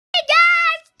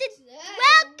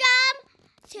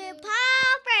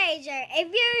Fraser. If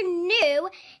you're new,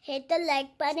 hit the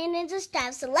like button and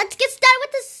subscribe. So let's get started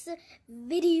with this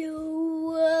video.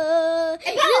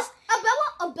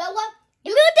 Abella. If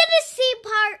you didn't see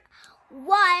part 1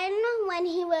 when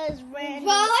he was running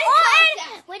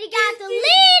when he got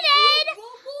deleted,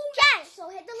 okay, so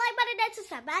hit the like button and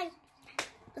subscribe. Bye.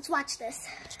 Let's watch this.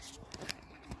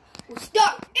 We'll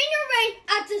start in your reign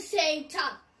at the same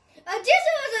time.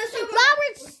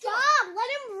 Robert, stop. Let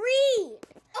him read.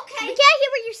 Okay. We can't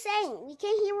hear what you're saying. We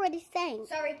can't hear what he's saying.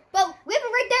 Sorry. But we have it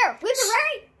right there. We have it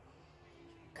right.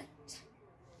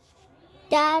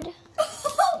 Dad.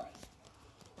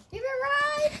 We have it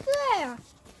right there.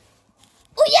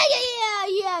 Oh,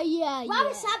 yeah.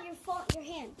 Robert, stop your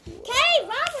hand. Okay,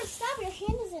 Robert, stop. Your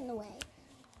hand is in the way.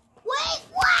 Wait.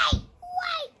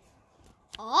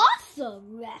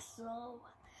 Awesome wrestle.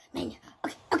 Man,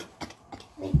 okay.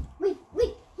 Wait.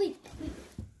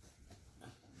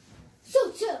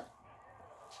 So.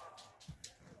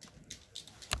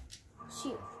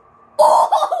 Shoot.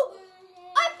 Oh!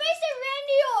 I faced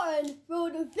Randy Orton for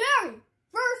the very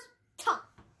first time.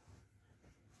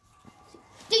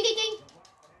 Ding.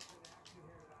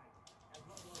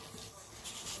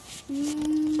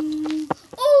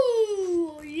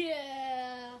 Oh,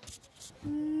 yeah.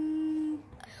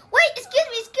 Wait,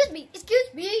 excuse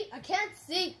me. I can't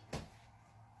see.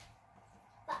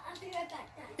 But I'll be right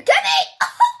back, Dad. Kimmy! Oh,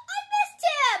 I missed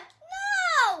him!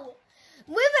 No!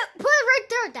 Move it, put it right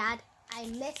there, Dad. I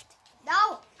missed.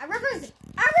 No, I reversed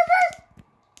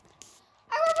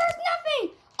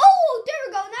nothing. Oh, there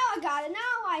we go. Now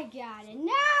I got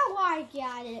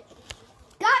it.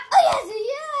 Oh,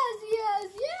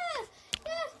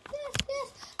 yes.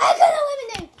 I got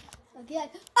eliminated. Again.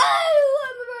 I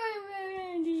eliminated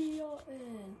Randy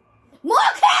Orton.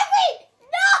 Mark Henry!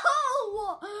 No,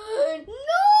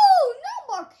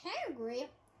 Mark Henry.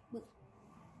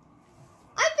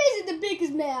 I'm facing the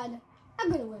biggest man. I'm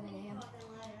gonna eliminate him.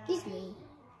 He's me.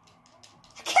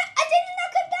 I did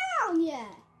not come down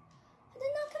yet.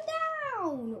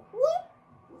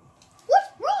 What's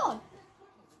wrong?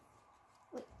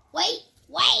 Wait.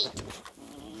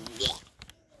 Yeah.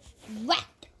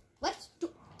 What's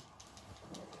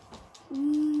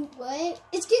Wait.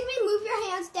 Excuse me. Move your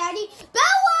hands, Daddy.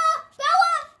 Bella. No.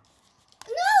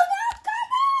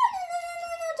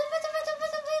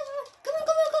 Come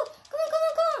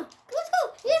on. Let's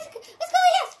go. Yes.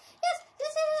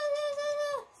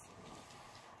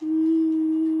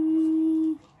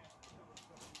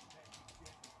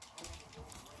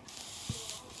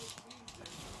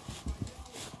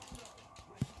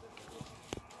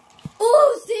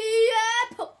 Oh, see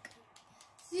ya,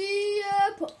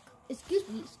 poke. Excuse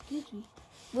me.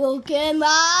 Broken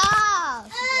mouse.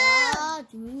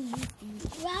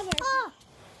 Robert.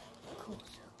 Close.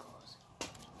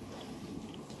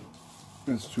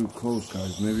 That's too close,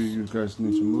 guys. Maybe you guys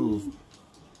need to move.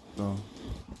 So,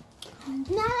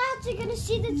 Not after you're going to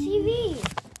see the TV.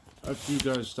 after you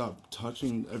guys stop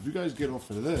touching, if you guys get off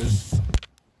of this,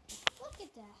 Look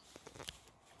at that.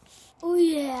 Oh,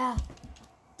 yeah.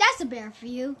 That's a bear for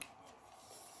you.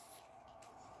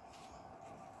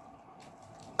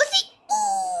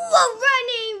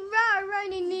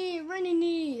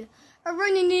 A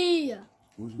running knee.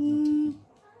 what's it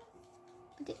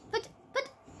But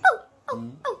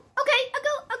okay, I'll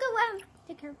go.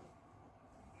 Take care.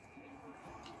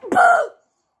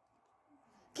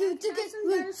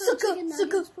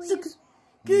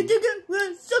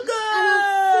 Sucker.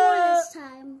 This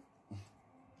time.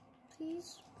 Please.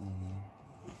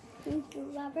 Thank you,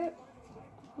 Robert.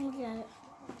 Look at it.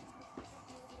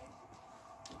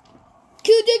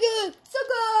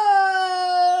 Sucker.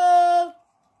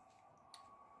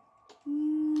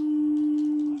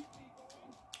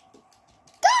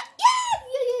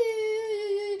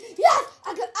 Yes! I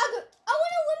want to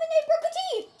eliminate Booker T!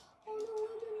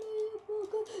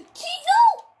 No!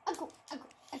 I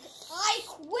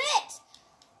quit!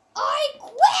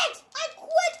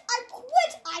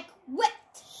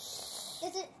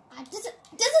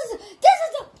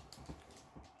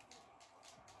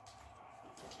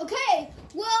 Okay,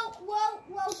 well,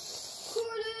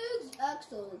 Curtis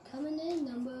Axel coming in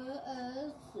number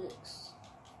 6.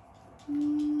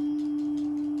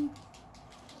 No,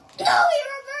 he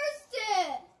reversed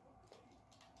it!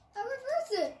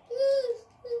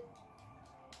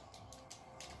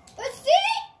 Let's see!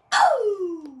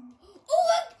 Oh,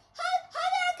 look! How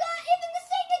did I got even the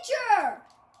signature?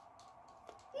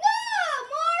 No,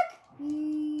 Mark!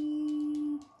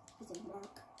 Is it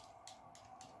Mark?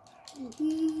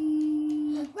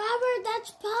 Robert,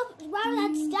 that's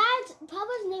Dad's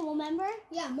Papa's name, remember?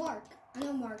 Yeah, Mark. I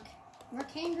know Mark.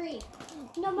 Mark Henry.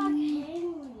 No, Mark Henry.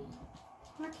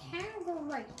 Mark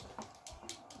Hangry.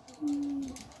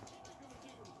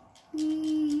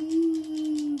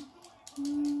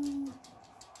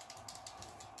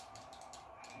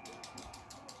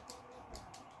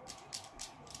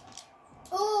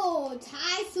 Oh,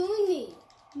 Tai Suni.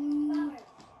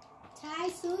 Tai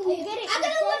Suni. I'm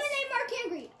gonna eliminate Mark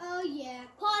Hangry. Oh yeah.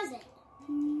 Pause it.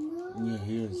 Yeah,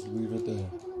 he is. Leave it there.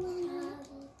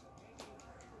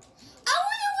 I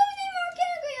want to eliminate Mark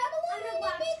Hangry. I don't want any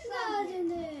big guys in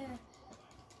there.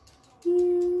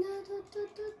 God, no.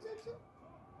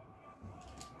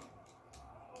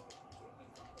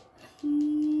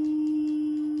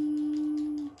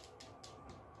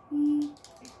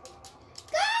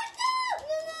 God,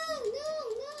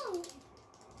 no.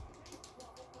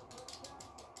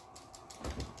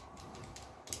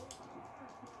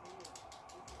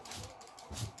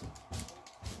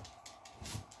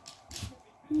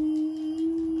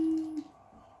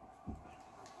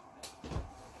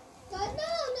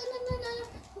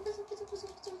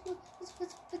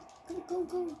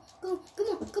 Go. Come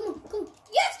on.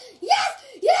 Yes,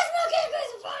 Mark Hangry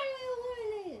is finally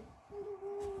eliminated.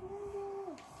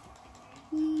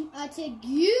 I take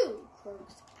you,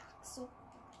 Kirk's Axel.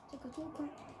 Take a joker.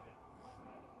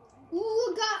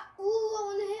 Ooh, I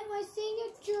want to hit my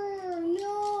signature.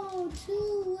 No,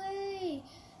 too late.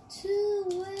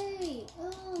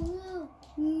 Oh, no.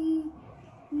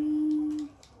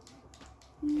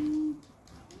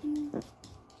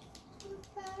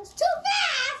 Too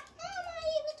fast! How am I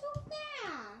even too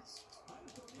fast?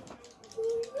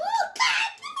 Oh,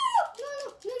 God, no!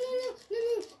 No.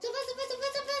 So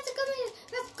fast.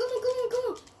 Come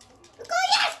on. Go,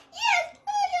 yes!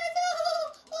 Oh, yes, no.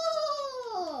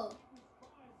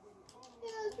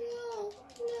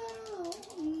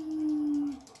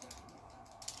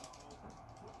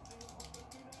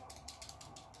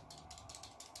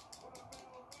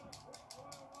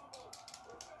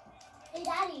 Hey,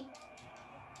 Daddy.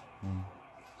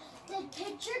 The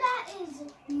picture that is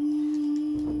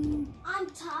on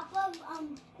top of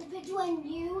the picture when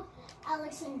you,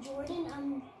 Alex, and Jordan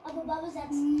up above us,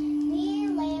 that's me,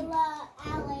 Layla,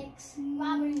 Alex,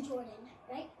 Robert, and Jordan,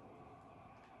 right?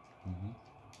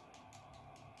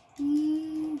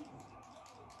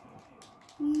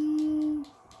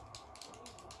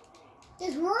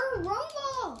 There's Royal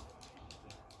Rumble.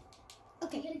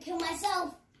 Okay, I'm gonna kill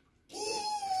myself.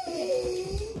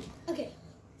 Okay,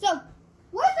 so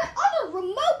where's the other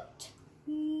remote?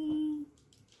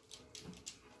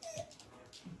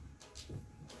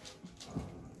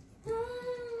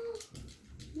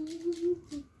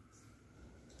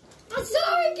 I'm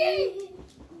sorry, Kate.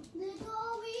 Little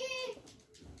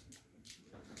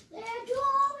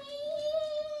Joey,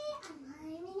 I'm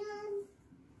climbing on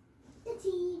the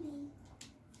TV.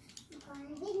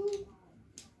 Climbing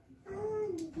on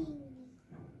the TV.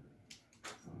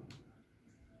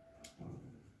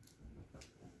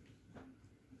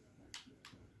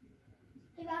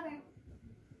 Hey,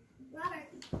 Robert,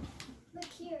 look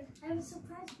here. I have a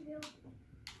surprise for you.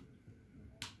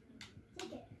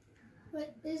 Take it.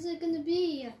 What is it gonna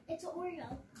be? It's an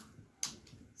Oreo.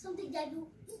 Something that you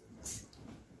eat.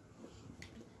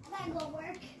 I gotta go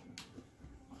work.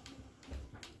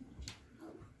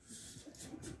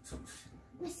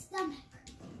 My stomach.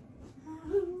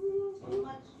 So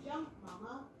much junk,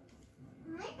 Mama.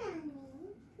 Hi,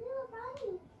 Mommy. You're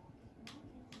right.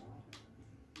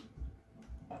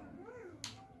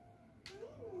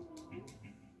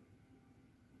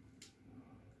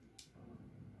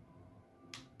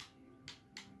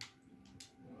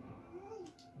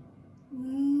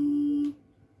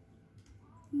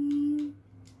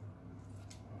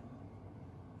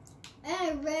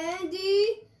 And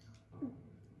Randy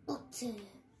Batista.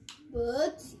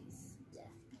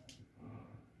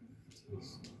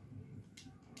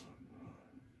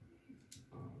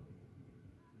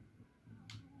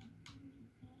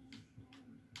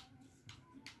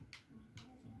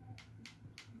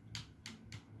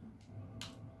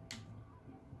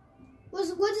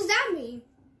 What does that mean?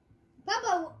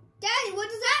 Papa, Daddy, what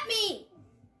does that mean?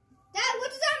 Dad, what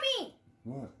does that mean?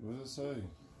 What? What does it say?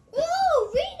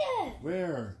 Ooh, read it.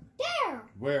 Where? There.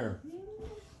 Where?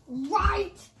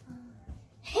 Right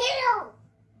here.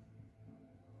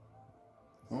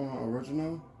 Oh,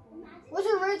 original? What's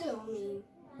original mean?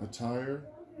 Attire?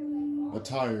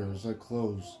 Attire is like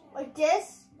clothes. Like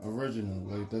this? Original,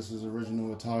 like this is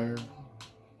original attire.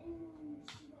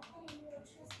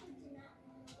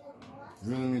 You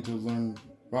really need to learn,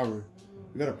 Robert.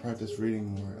 You gotta practice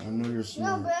reading more. I know you're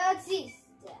smart. No, Batista.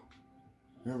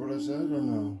 You heard what I said or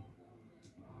no?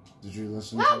 Did you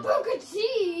listen? Not To Booker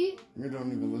T. You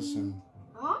don't even listen.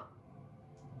 Huh?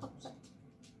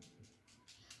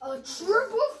 a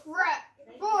triple threat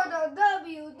for the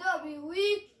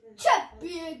WWE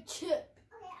Championship.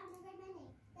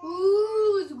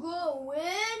 Who's gonna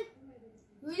win?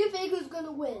 Who do you think is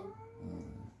gonna win?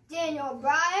 Daniel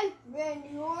Bryan,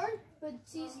 Randy Orton,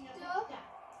 Batista.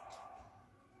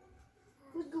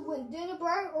 Who's gonna win? Daniel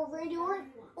Bryan or Randy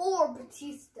Orton or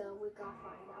Batista? We gotta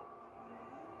find out.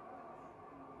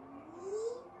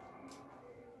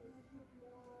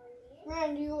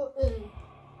 Randy Orton.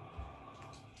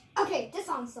 Okay, this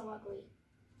song's so ugly.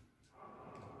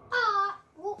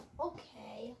 Well,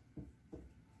 okay.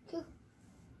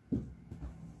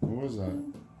 What was that?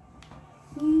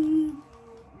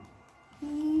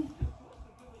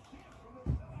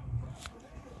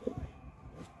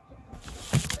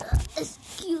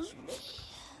 Excuse me.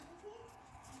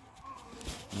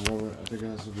 Robert, I think it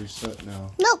has to reset now.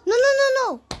 No.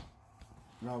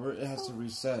 Robert, it has to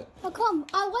reset. How come?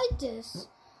 I like this.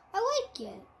 I like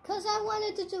it. Because I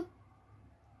wanted to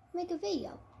make a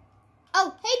video.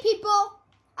 Oh, hey people.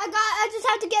 I just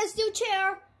have to get a steel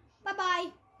chair.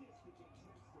 Bye-bye.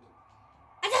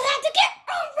 I just have to get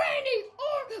a Randy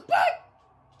or but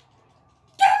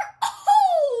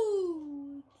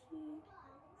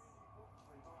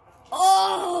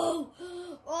oh,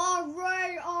 all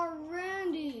right,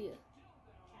 Randy.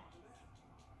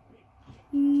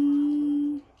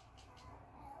 I'm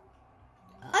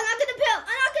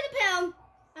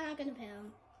not gonna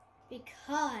pin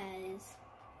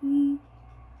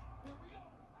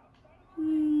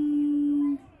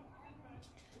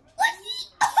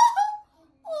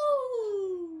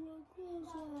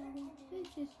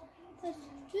because that's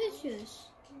vicious.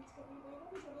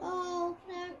 Oh,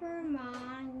 never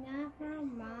mind.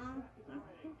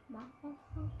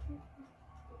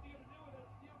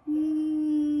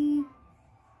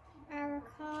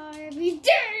 Erica every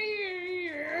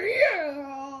day.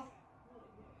 Yeah.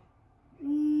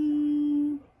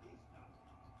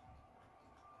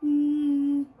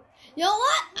 You know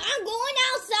what? I'm going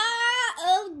outside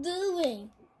of the ring.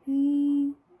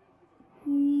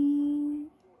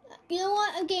 You know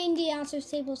what? I'm getting the announcer's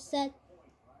table set.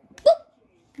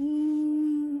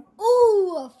 Ooh,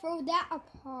 throw that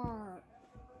apart.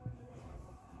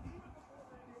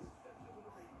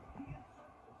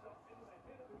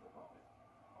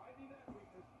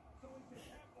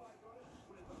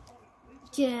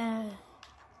 Yeah.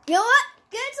 You know what?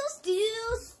 Get some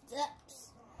steel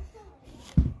steps.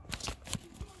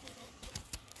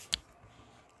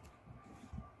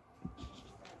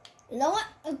 You know what?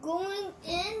 I'm going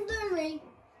in the ring.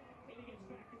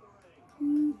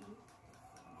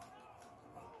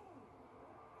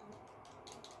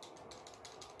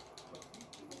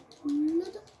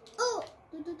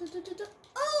 I said,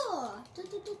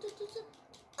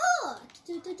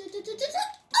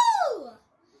 oh!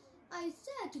 I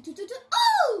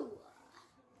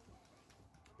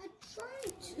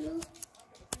tried to.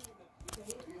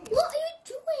 What are you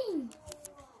doing?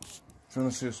 Trying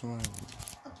to see a smile.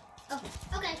 Oh,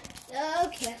 okay.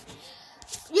 Okay.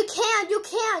 You can't.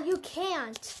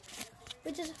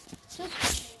 We just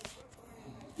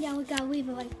yeah, we gotta leave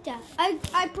it like that.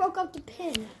 I broke up the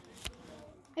pin. Dad.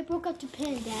 I broke up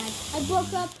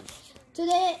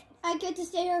today. I get to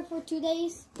stay here for 2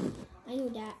 days. I know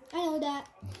that.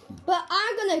 But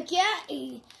I'm gonna get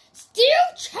a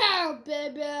steel chair,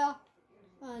 baby.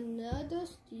 Another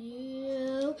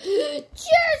steel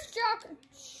chair stock.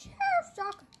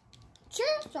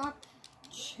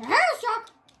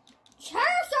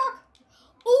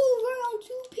 Oh, we're on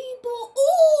 2 people.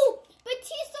 Oh,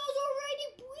 Batista's already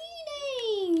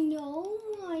bleeding. Oh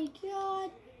my God.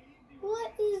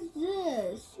 What is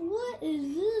this?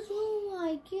 Oh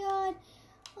my God.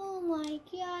 Oh my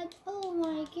God. Oh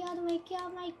my God. Oh my God. Oh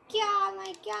my God. Oh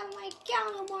my God. Oh my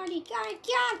God. Oh my God.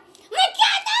 Oh my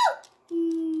God.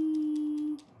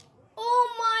 No. Oh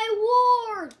my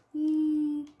Lord.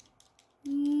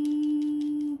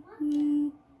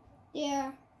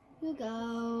 There you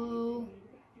go.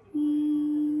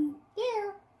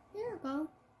 There you go.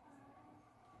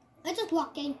 I'm just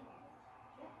walking.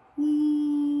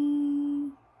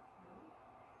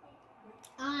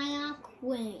 I not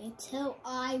quit until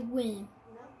I win.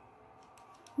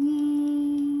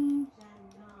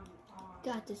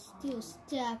 Got the steel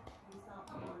step.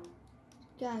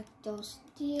 Got those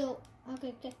steel.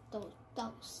 Okay, get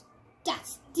those.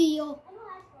 That's steel.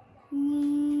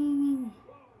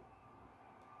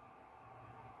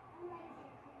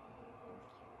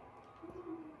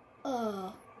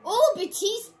 Oh,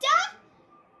 Batista?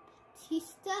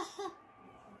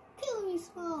 Kill me,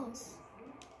 Smalls.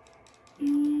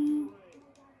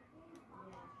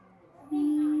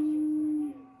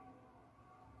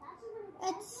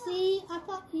 Let's see. I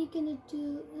thought he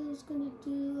was gonna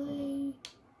do a.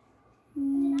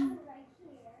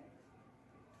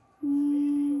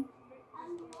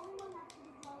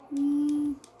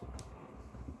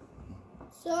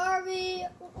 Sorry.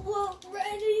 Well,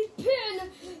 ready,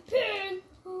 pin. Turn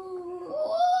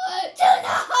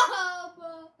up.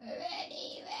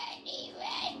 Ready.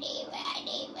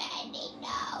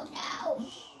 No.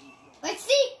 Let's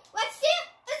see.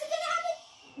 Is it gonna happen?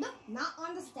 No, not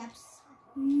on the steps.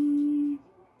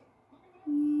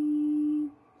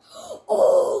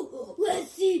 Oh,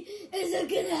 let's see. Is it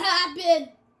gonna happen?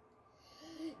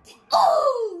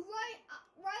 Oh,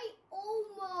 right,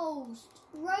 almost.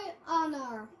 Right on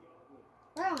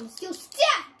the steel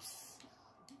steps.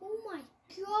 Oh my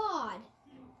God.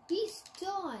 He's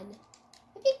done.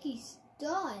 I think he's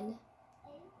done.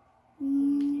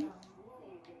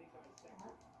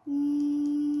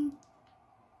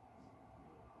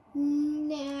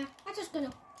 Nah, I'm just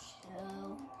gonna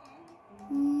chill.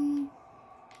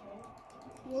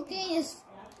 Okay, you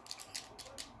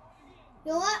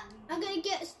know what? I'm gonna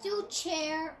get a steel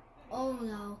chair. Oh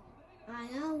no. I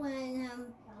know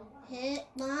when hit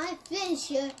my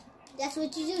finisher. That's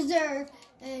what you deserve.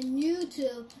 And you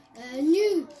too. And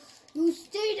you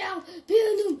stay down.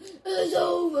 Phantom is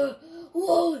over.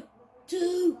 1,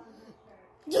 2,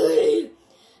 3.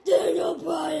 Daniel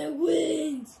Bryan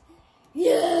wins.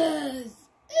 Yes.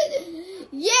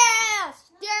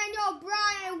 Yes. Daniel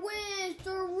Bryan wins.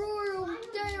 The Royal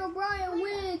Daniel Bryan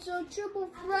wins. So triple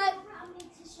threat.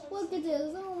 Look at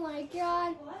this. Oh my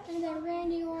God. And then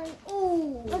Randy Orton.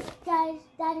 Oh. Look, guys.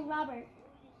 Daddy Robert.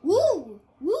 Woo.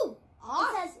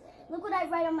 Awesome. It says, look what I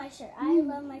write on my shirt. I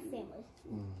love my family.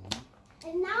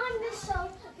 And now I'm going to show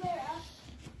where.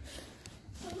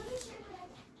 So let me show you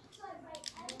what I write.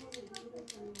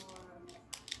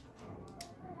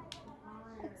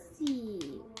 Let's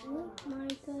see. What am I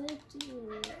going to do?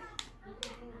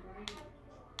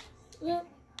 Yep.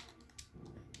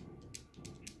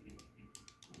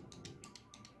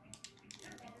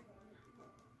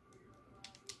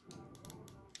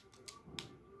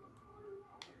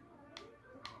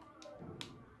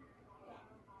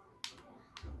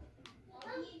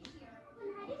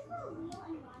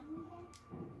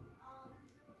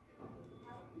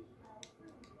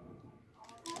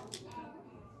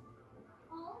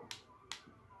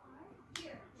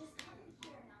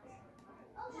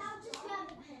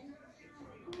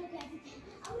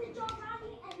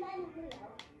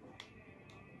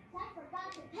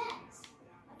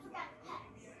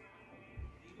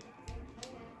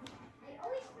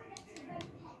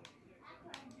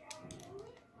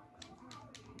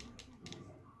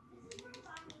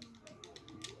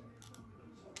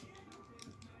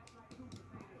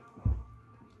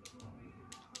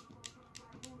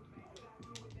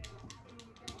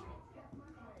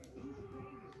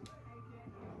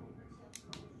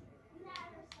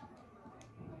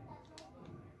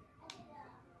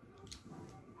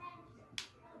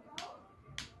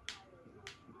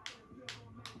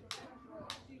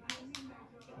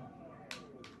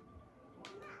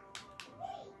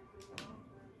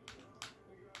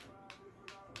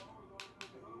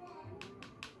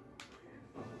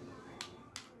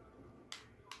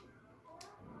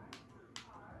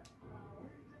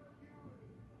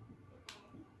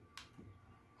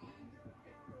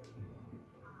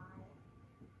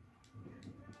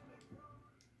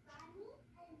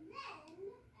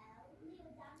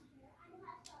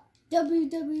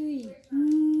 WWE.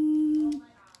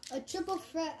 A triple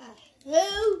threat.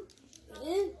 Who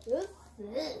is the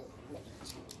threat?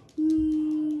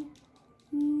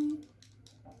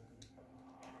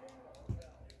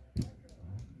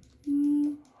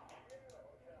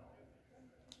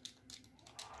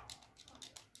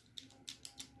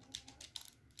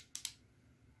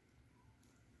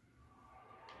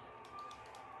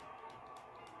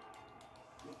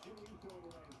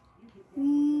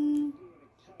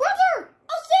 Brother!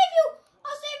 I'll save you!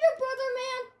 I'll save you, brother,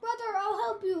 man! Brother, I'll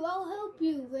help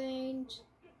you, Range.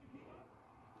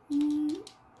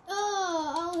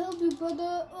 I'll help you,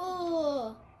 brother.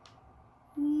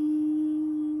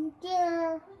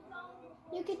 There.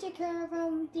 You can take care of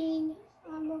him, Dean.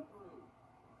 I'm a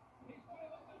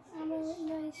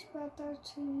nice brother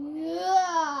to you.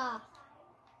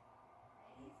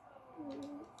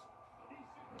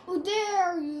 Oh,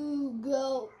 there you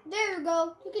go. There you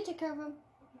go. You can take care of him.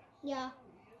 Yeah,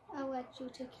 I'll let you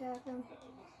take care of him.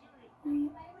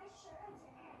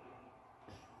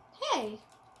 Hey,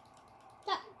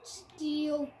 that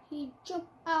steel. He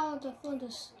jumped out of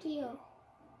the steel.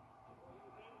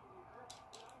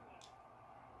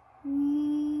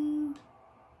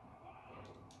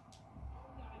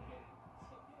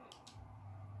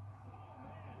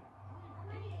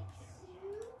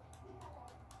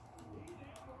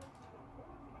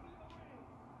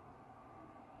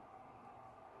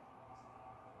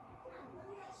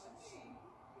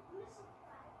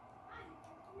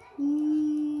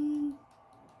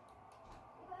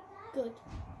 Good.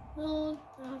 No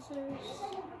answers.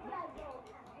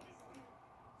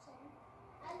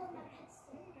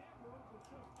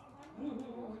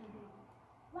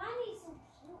 Ronnie's so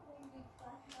cute when we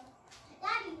got her.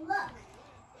 Daddy, look.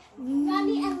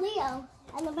 Ronnie and Leo.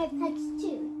 I love my pets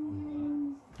too.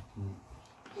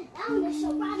 Now I'm going to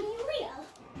show Ronnie and Leo.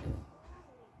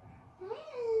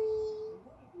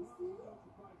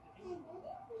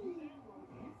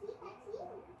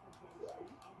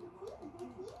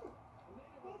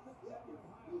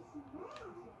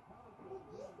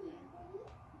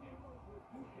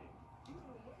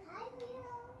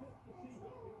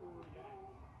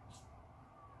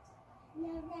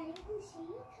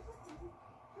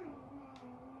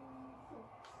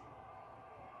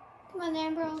 Come on,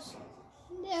 Ambrose.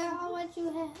 There, I'll let you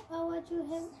have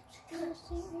your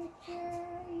signature.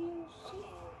 You see.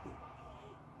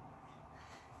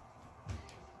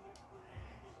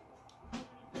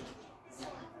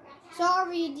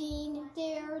 Sorry, Dean.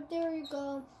 There you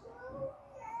go.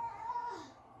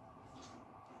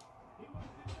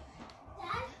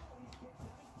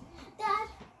 Dad,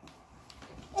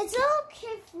 it's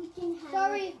okay if we can have.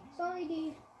 Sorry,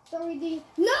 Dean.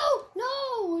 No.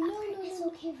 It's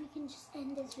okay if we can just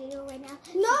end this video right now.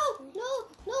 No. I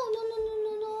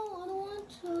don't want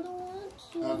to.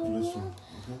 After this one,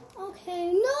 Okay.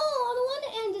 No, I don't want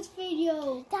to end this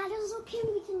video. Dad, it's okay if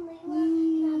we can lay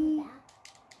on the back.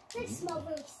 It smells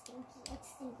really stinky. It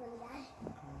stinks really bad.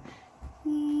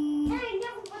 And I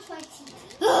never brush my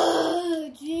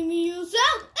teeth. Jimmy, you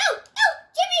sound. Ow,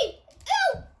 Jimmy.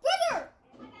 Ow, brother.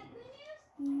 I got good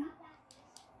news.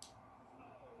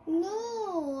 No,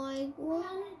 I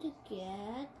wanted to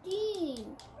get Dean.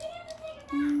 We have to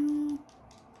take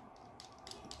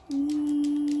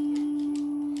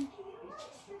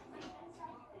it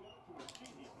back.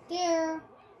 There,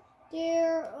 you.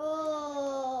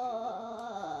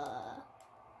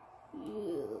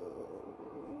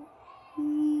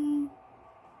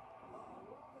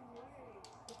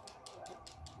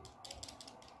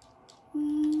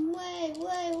 Wait.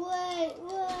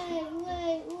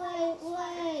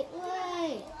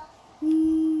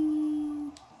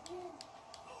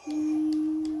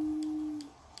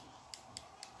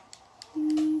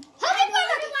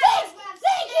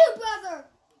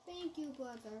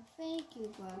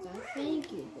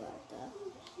 Thank you, brother.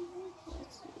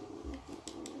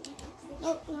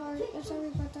 Oh, sorry,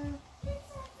 brother.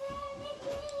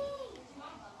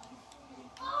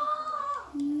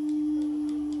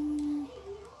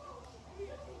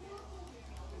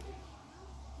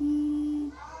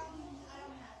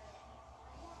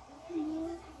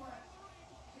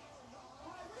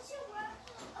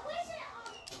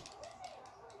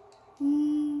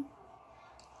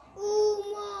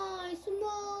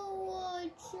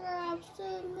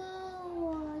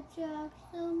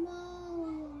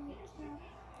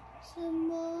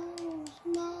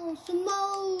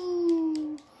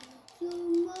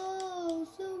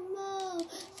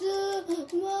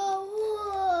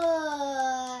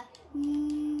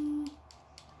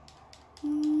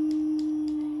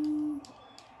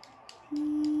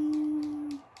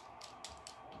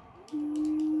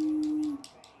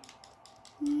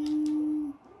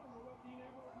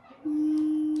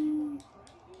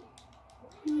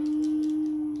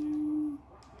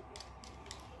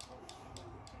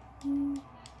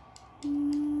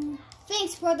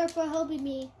 Thanks, brother, for helping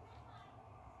me.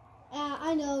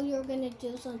 I know you're gonna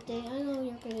do something.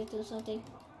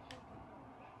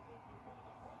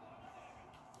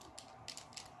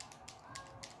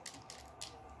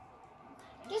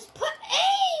 Just put A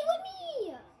with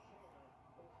me.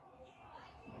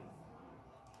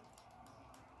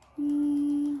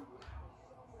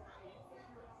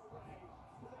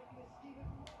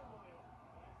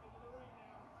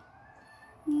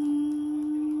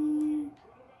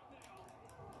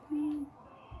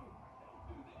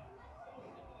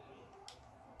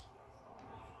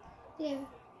 There.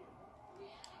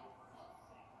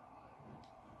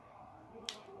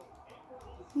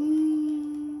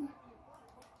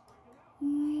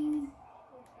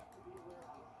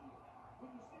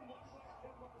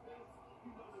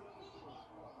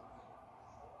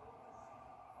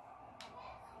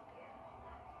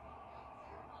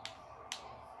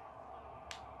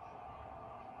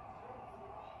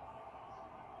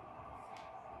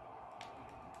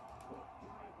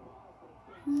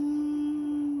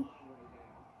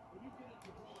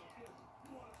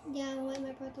 Yeah, I'll let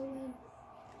my brother win.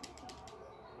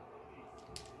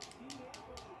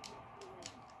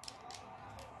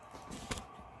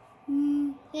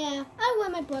 Yeah, I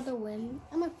let my brother win.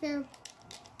 I'm a fair.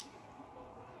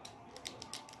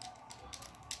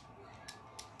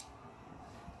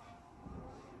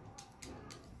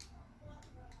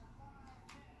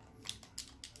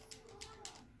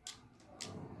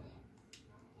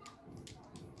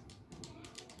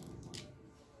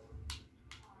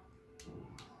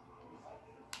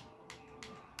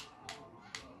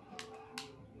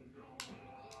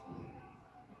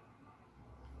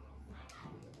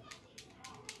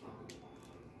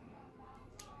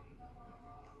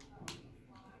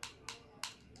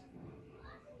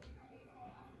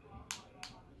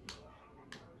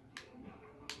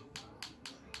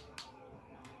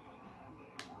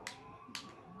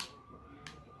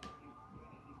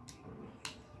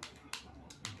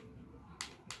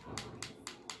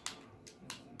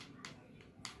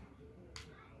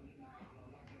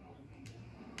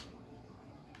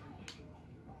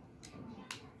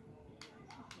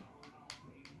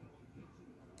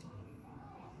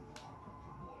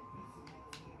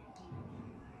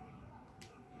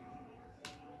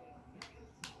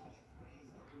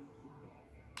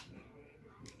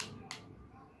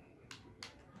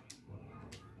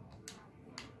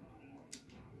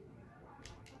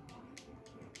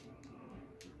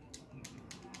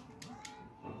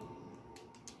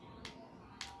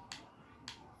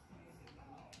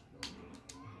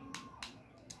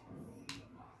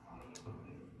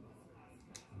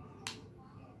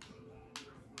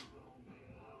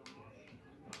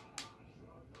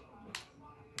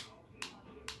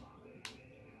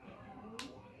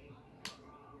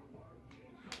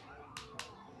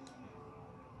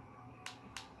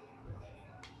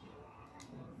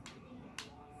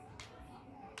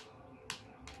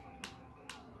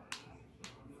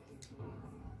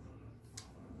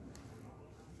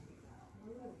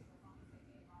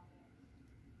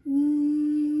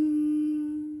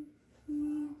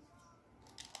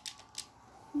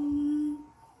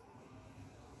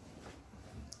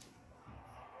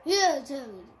 Yeah, tell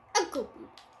me. Echo.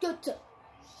 Gotcha.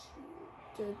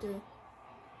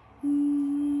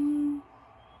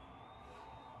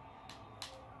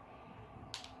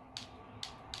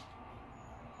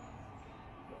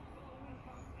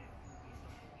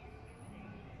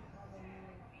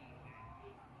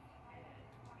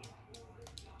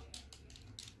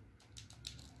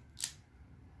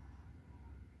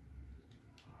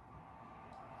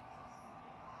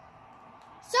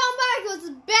 Shawn Michaels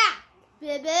is back,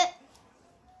 baby.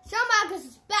 Shawn Michaels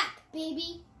is back,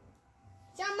 baby.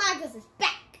 Shawn Michaels is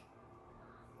back.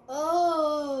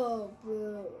 Oh,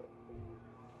 bro.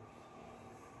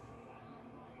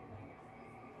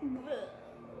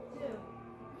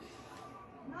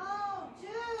 No,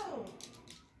 Jew.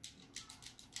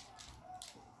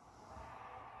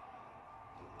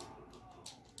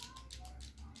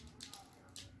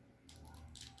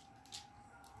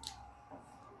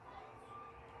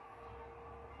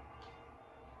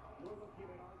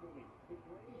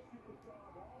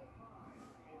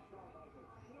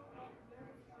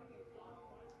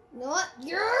 You know what?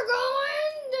 You're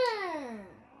going there.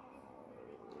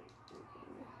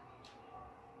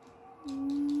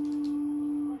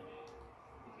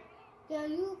 Yeah,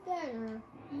 you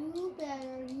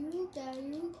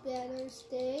better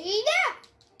stay there.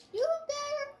 You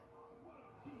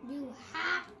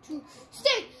have to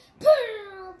stay.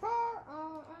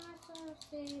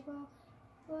 Stable.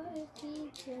 What is he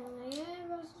killing? And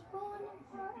was born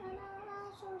apart and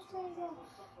are so stable.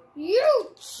 You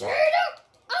cheater!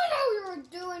 I know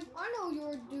you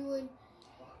were doing.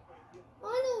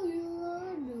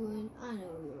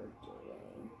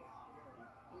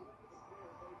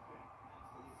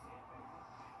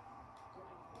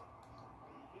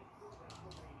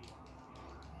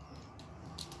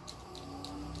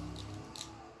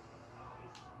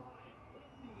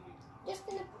 Just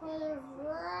gonna put it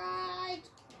right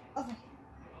over.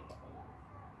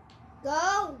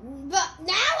 Go, but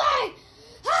now I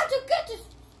have to get this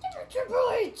stupid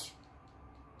Triple H.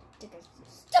 To get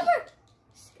this stupid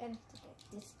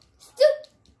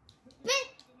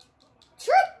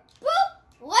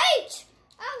Triple H.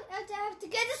 I have to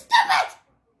get this stupid.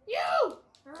 You.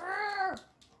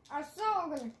 I saw I'm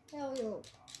gonna tell you.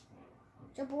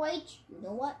 Triple H. You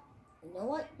know what?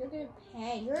 You're gonna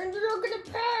pay. You're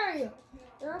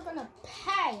gonna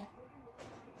pay.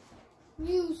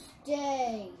 You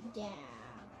stay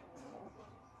down.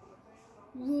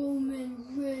 Roman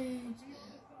Reigns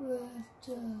with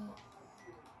the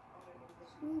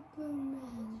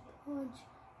Superman punch.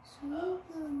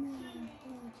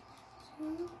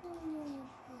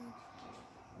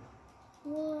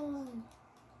 One.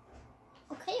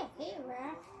 Okay,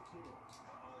 Raph.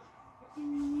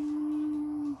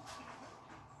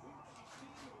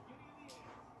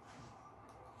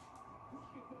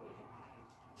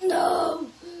 No!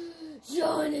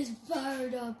 Shawn is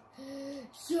fired up.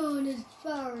 Shawn is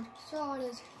fired. Shawn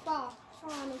is fired.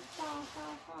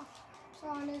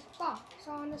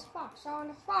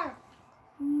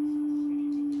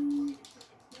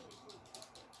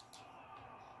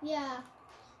 Yeah.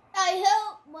 I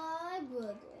help my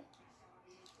brother.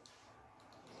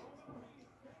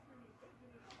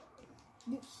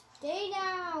 You stay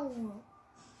down.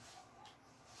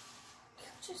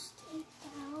 Just stay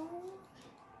down.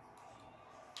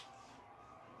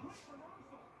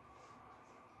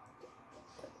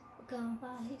 Oh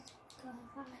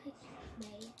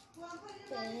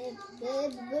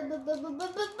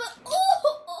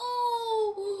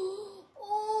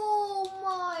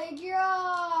my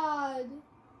God!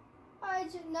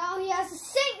 Now he has a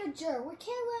signature. We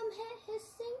can't let him hit his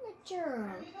signature,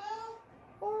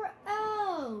 or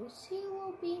else he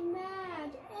will be mad.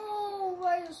 Oh,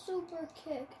 right, a super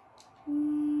kick.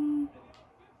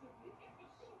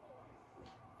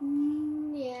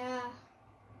 Yeah.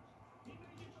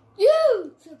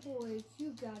 You, Triple H, you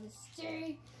gotta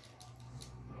stay.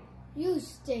 You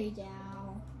stay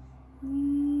down.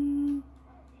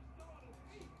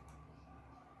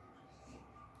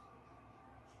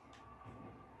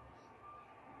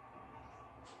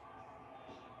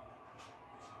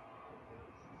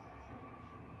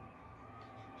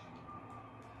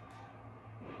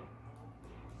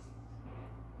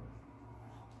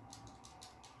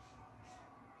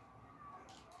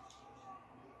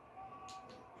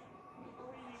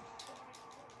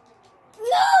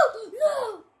 No!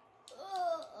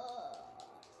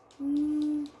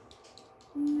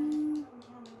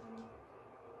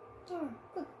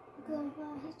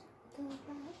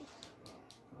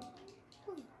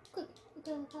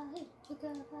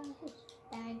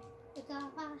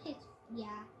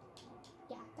 Yeah.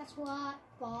 That's what.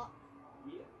 But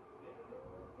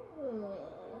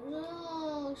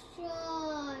no,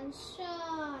 Sean.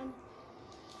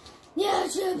 Yeah,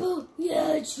 triple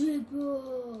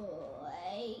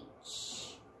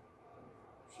H.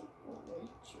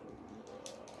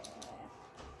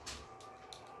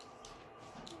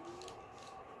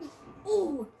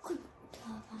 Oh, quick.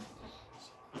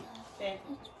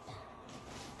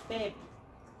 Babe.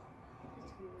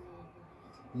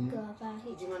 Hmm? Do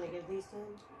you want to get these done?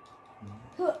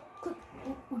 Quick.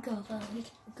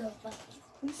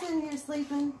 You sitting here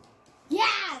sleeping?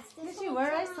 Yes! Yes, you were.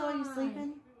 I saw you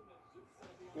sleeping.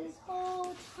 This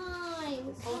whole time.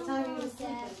 This whole time you were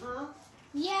sleeping, huh?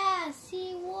 Yes,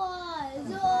 he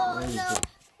was. Oh, no.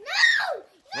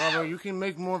 Robert, you can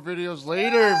make more videos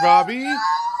later, Robbie. No!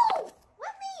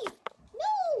 Let me.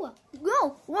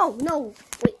 No. No.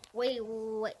 Wait.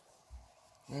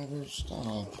 Robert,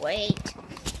 stop. Wait.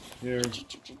 Here.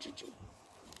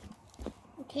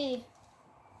 Okay.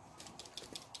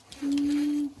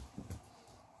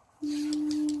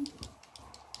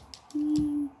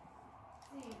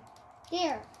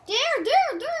 There.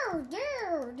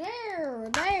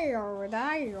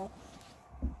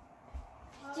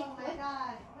 Oh my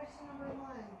God. Question number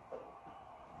 1.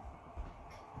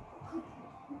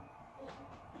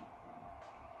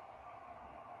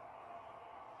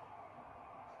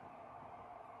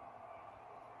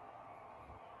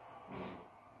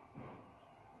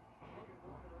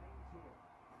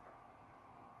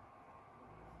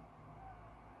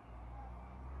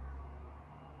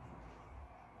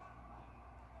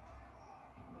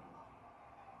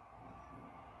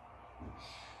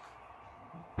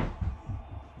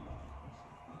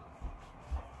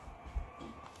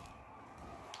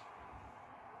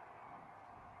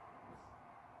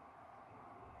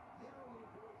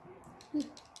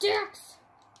 Dex!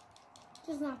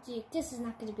 This is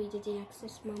not going to be the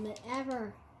Dex's moment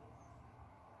ever.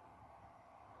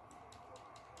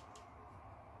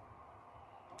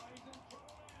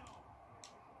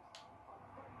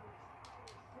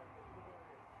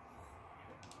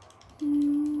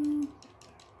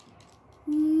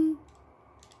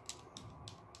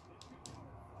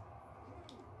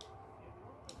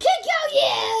 Kick out,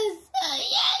 yes!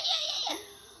 Yeah.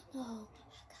 Oh,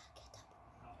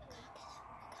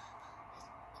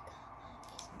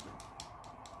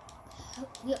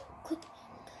 yeah, quick.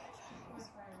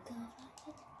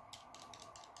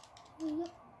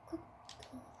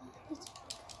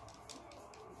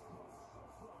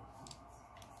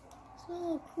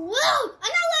 So cool.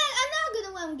 I'm not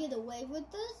gonna let him get away with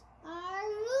this.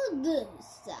 I will do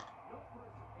that.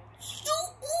 Superman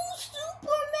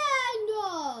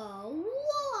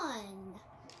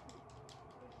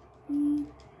 1.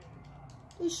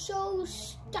 The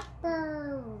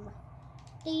showstopper.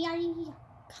 They are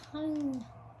kind.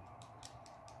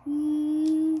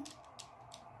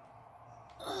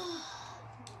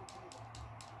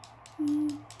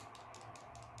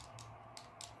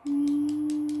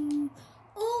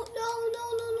 Oh no.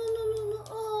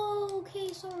 Oh, okay,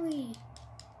 sorry.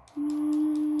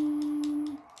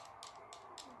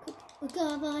 We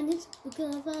gotta find it.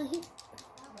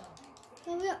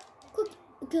 Hurry up, quick.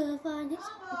 We gotta find it.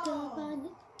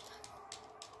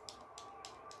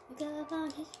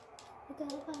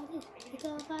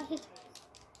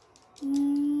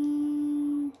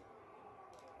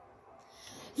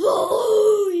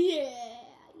 Oh yeah.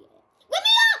 Let me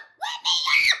up.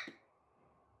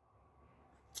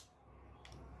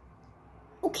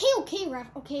 Okay, Ref.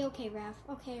 Okay, Ref.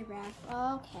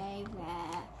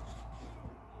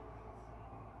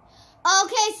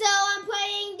 Okay, so I'm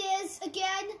playing this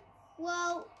again.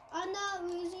 Well, I'm not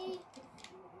really.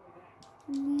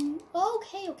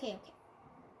 Okay.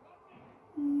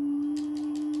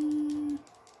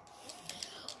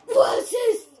 What's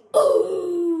this?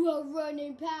 Oh, a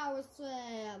running power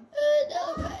slam.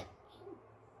 Okay.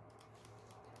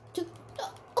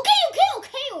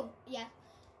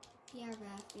 Yeah,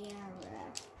 Ref.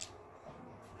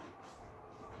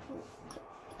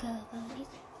 Go find it.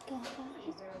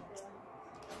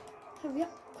 Hurry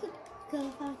up, quick. Go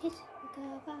find it.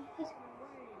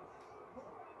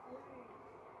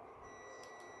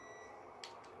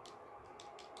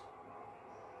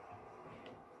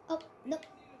 Oh, no.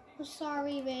 I'm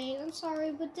sorry, Ray. I'm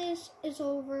sorry, but this is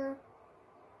over.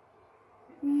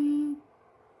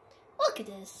 Look at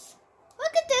this.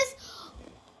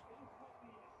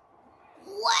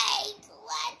 Wait,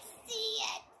 let's see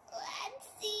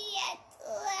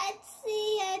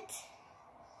it.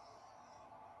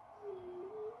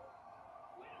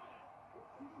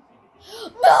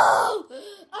 No!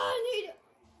 I need it.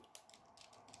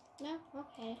 No?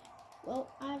 Okay. Well,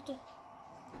 I have to.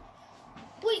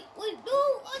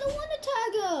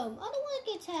 I don't want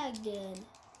to get tagged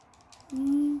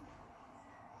in.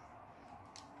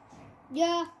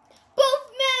 Yeah.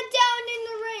 Both men down in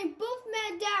the rain. Both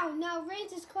men down. Now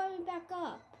Reigns is climbing back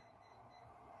up.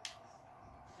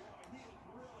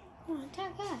 Come on,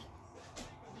 tag guy.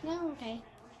 No, okay.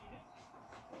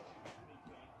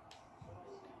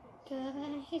 Go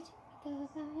on, hit. Go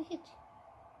on, hit.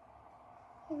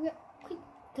 Hurry up, quick.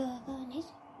 Go on, hit.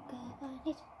 Go on,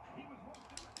 hit.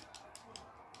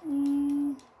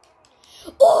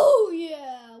 Oh,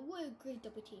 yeah. What a great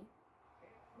double team.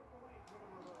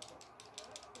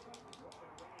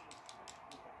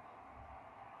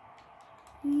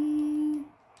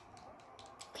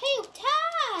 Okay,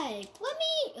 tag. Let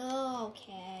me. Oh,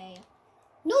 okay.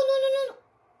 No.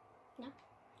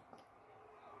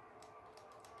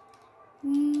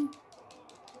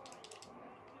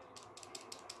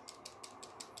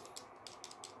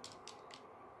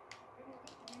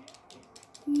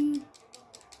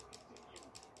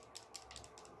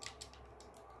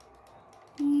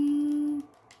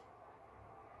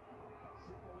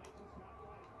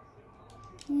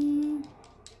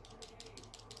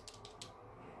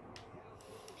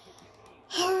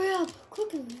 Hurry up,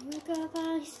 quickly. We got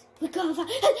ice. Okay, rap.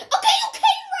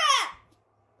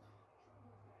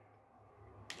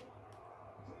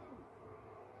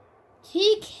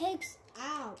 He kicks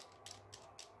out.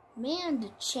 Man, the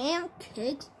champ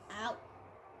kicks out.